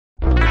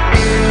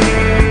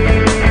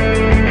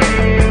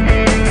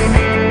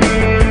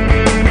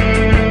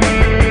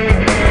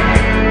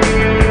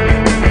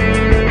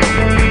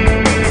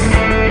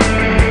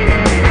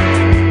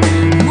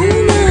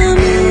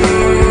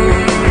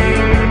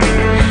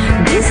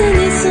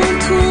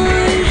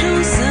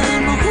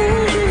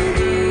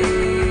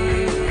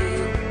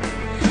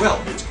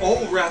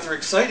rather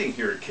exciting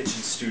here at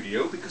Kitchen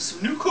Studio because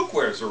some new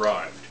cookware's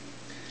arrived.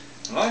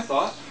 And I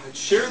thought I'd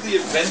share the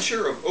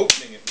adventure of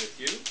opening it with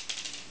you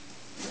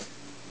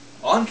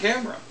on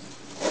camera.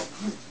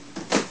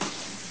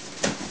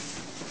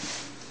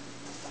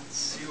 Let's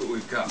see what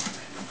we've got.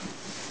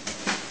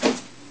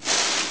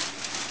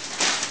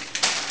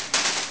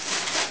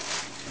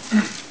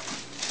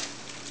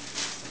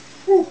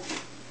 Whew.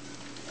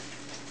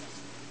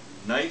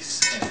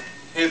 Nice and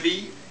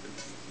heavy,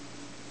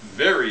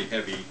 very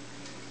heavy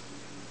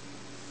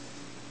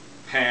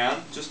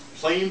pan, just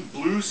plain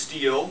blue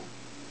steel.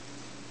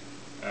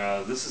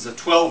 This is a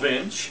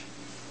 12-inch.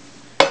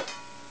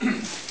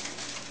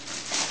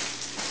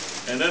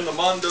 And then the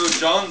Mondo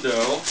John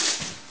Doe,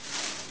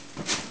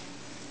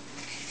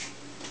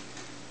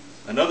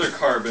 another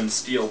carbon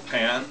steel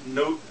pan,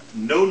 no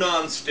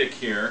non-stick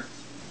here,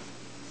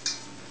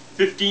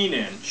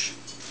 15-inch.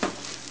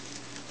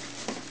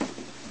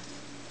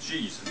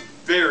 Geez,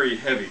 very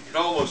heavy. Could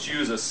almost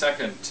use a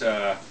second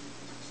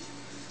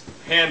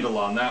handle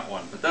on that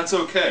one, but that's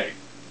okay.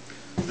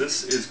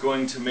 This is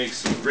going to make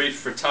some great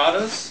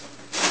frittatas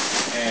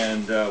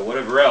and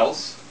whatever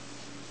else.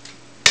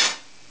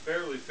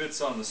 Barely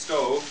fits on the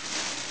stove.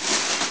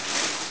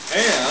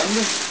 And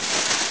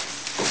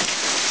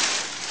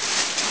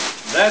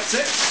that's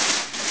it.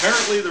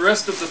 Apparently the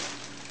rest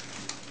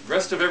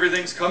of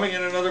everything's coming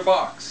in another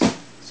box.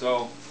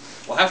 So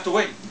we'll have to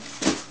wait.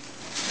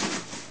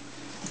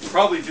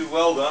 Probably do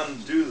well to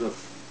undo the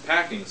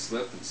packing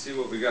slip and see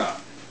what we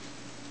got.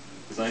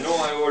 Because I know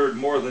I ordered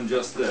more than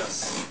just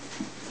this.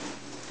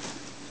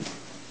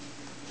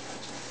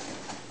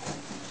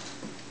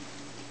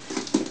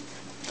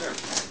 There.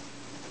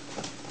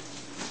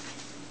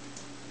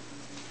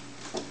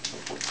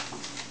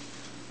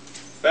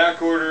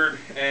 Back ordered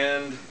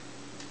and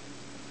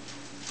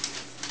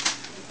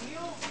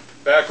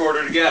back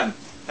ordered again.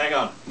 Hang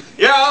on.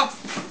 Yeah?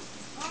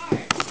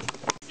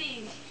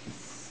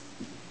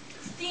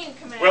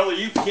 Well,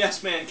 the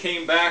UPS man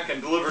came back and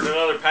delivered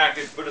another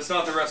package, but it's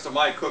not the rest of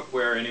my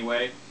cookware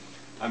anyway.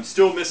 I'm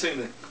still missing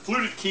the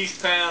fluted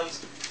quiche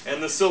pans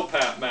and the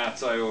silpat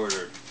mats I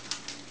ordered.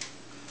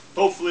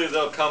 Hopefully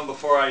they'll come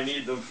before I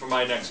need them for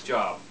my next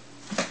job.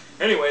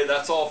 Anyway,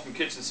 that's all from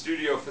Kitchen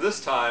Studio for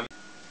this time.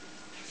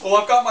 Well,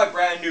 I've got my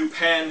brand new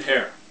pan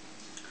here.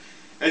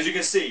 As you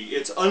can see,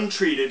 it's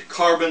untreated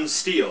carbon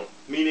steel,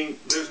 meaning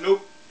there's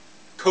no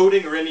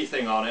coating or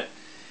anything on it.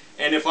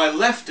 And if I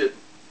left it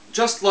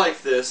just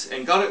like this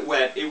and got it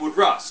wet, it would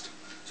rust.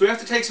 So we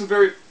have to take some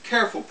very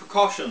careful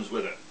precautions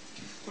with it.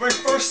 The very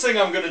first thing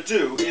I'm going to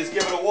do is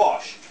give it a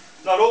wash.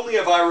 Not only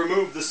have I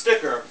removed the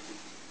sticker,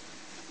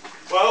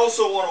 but I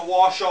also want to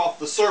wash off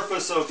the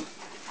surface of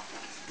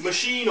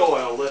machine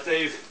oil that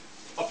they've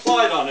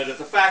applied on it at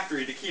the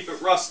factory to keep it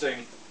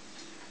rusting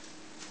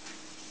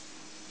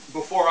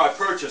before I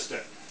purchased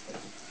it.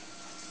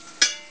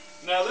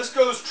 Now this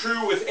goes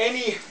true with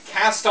any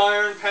cast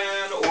iron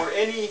pan or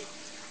any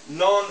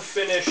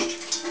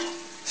non-finished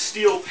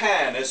steel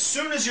pan. As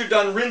soon as you're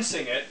done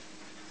rinsing it,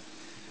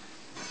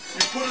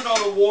 you put it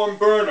on a warm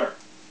burner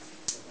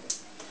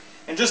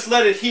and just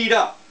let it heat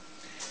up.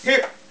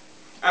 Here,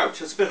 ouch,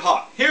 it's a bit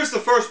hot. Here's the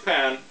first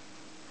pan.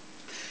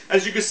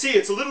 As you can see,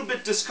 it's a little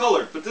bit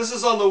discolored, but this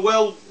is on the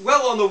well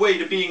on the way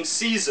to being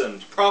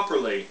seasoned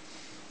properly.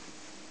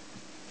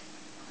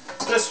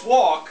 This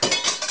wok,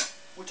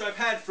 which I've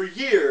had for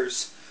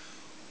years,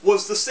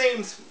 was the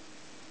same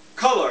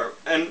color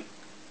and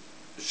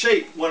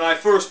shape when I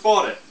first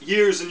bought it,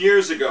 years and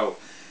years ago.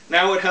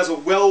 Now it has a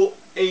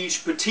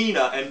well-aged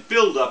patina and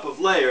buildup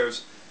of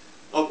layers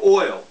of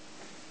oil.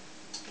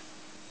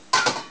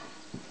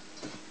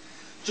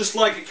 Just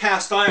like a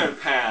cast iron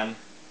pan,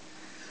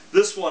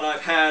 this one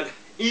I've had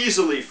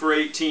easily for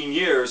 18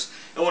 years,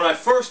 and when I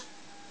first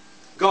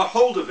got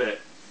hold of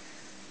it,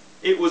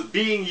 it was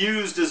being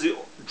used as a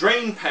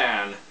drain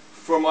pan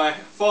for my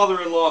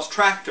father-in-law's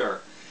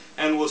tractor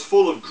and was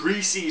full of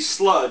greasy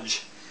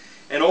sludge,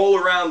 and all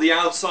around the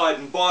outside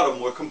and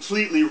bottom were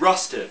completely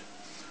rusted.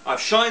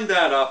 I've shined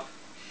that up,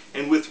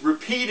 and with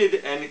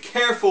repeated and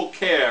careful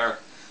care,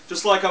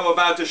 just like I'm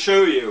about to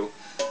show you,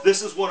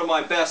 this is one of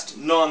my best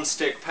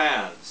non-stick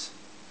pans.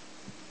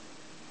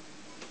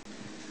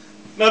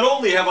 Not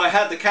only have I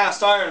had the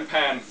cast iron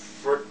pan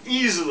for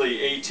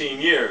easily 18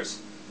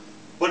 years,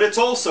 but it's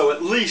also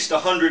at least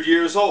 100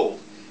 years old.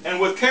 And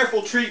with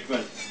careful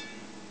treatment,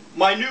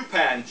 my new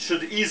pan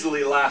should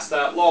easily last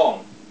that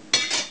long.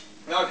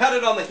 Now I've had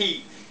it on the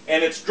heat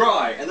and it's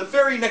dry, and the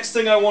very next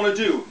thing I want to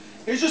do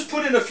is just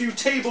put in a few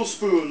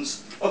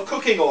tablespoons of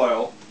cooking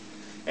oil,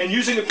 and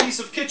using a piece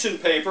of kitchen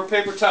paper,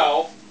 paper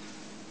towel,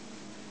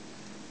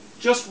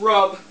 just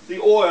rub the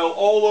oil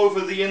all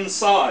over the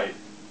inside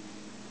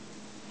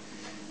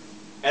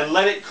and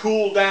let it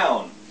cool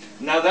down.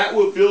 Now that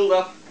will build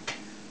up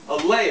a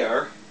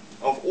layer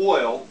of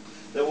oil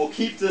that will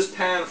keep this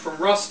pan from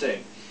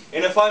rusting.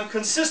 And if I'm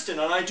consistent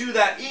and I do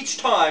that each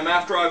time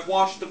after I've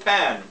washed the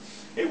pan,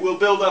 it will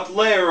build up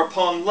layer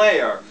upon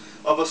layer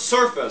of a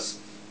surface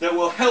that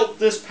will help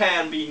this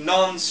pan be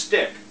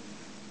non-stick.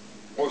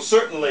 Or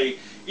certainly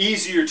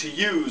easier to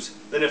use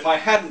than if I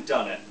hadn't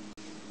done it.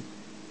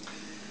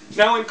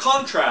 Now, in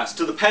contrast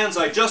to the pans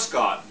I just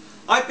got,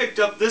 I picked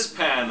up this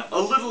pan a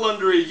little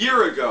under a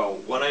year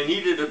ago when I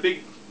needed a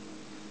big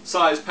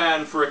size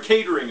pan for a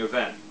catering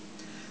event.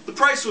 The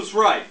price was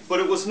right, but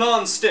it was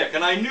non-stick,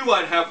 and I knew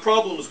I'd have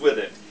problems with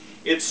it.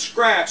 It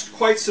scratched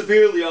quite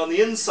severely on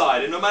the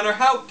inside, and no matter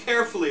how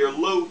carefully or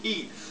low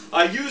heat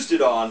I used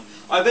it on,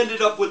 I've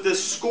ended up with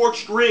this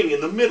scorched ring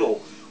in the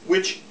middle,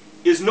 which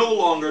is no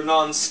longer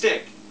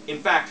non-stick.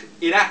 In fact,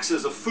 it acts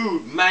as a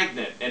food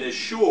magnet and is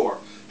sure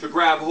to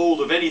grab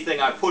hold of anything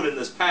I put in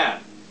this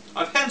pan.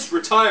 I've hence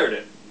retired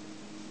it.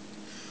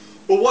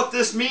 But what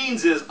this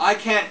means is I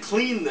can't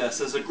clean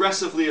this as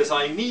aggressively as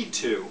I need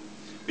to,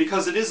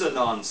 because it is a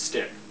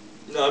non-stick.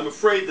 Now, I'm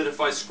afraid that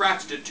if I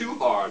scratched it too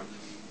hard,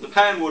 the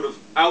pan would have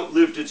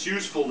outlived its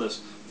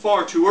usefulness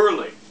far too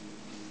early.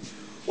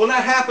 When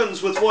that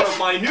happens with one of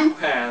my new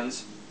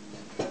pans,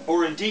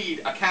 or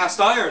indeed a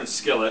cast iron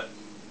skillet,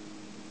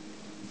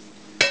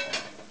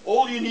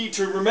 all you need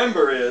to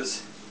remember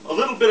is a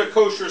little bit of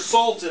kosher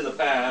salt in the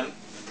pan,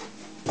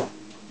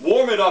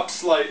 warm it up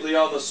slightly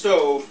on the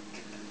stove,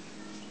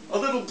 a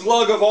little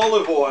glug of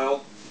olive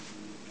oil,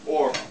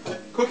 or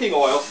cooking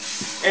oil,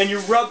 and you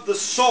rub the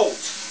salt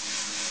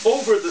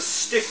over the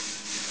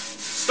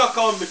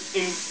stuck-on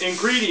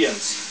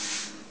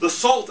ingredients. The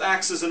salt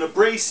acts as an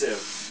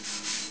abrasive,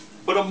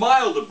 but a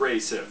mild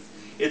abrasive.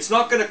 It's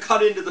not going to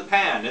cut into the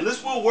pan, and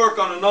this will work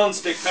on a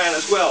non-stick pan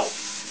as well.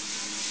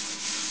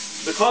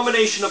 The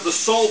combination of the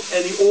salt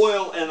and the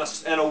oil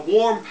and a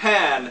warm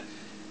pan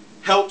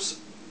helps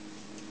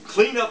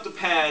clean up the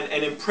pan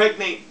and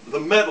impregnate the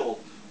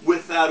metal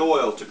with that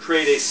oil to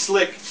create a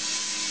slick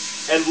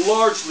and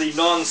largely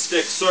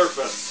non-stick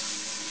surface.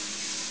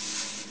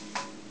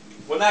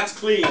 When that's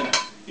clean,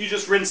 you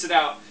just rinse it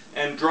out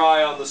and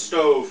dry on the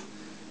stove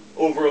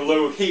over a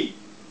low heat.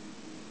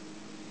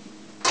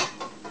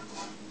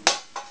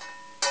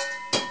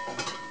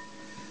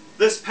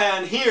 This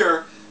pan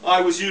here I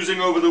was using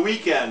over the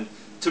weekend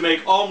to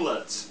make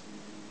omelets.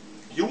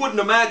 You wouldn't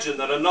imagine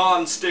that a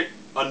non-non-stick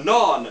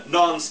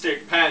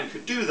pan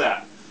could do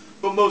that,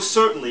 but most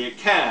certainly it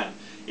can,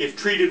 if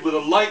treated with a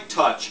light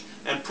touch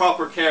and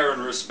proper care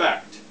and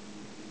respect.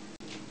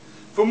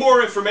 For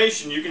more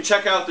information, you can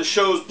check out the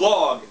show's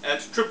blog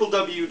at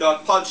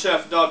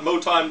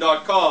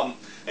www.podchef.motime.com,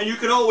 and you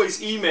can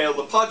always email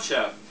the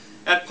Podchef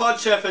at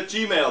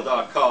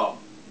podchef@gmail.com.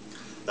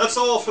 That's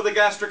all for the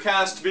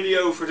Gastrocast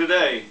video for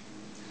today.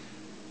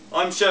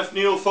 I'm Chef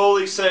Neil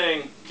Foley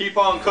saying, keep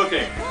on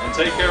cooking and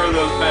take care of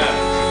those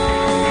pans.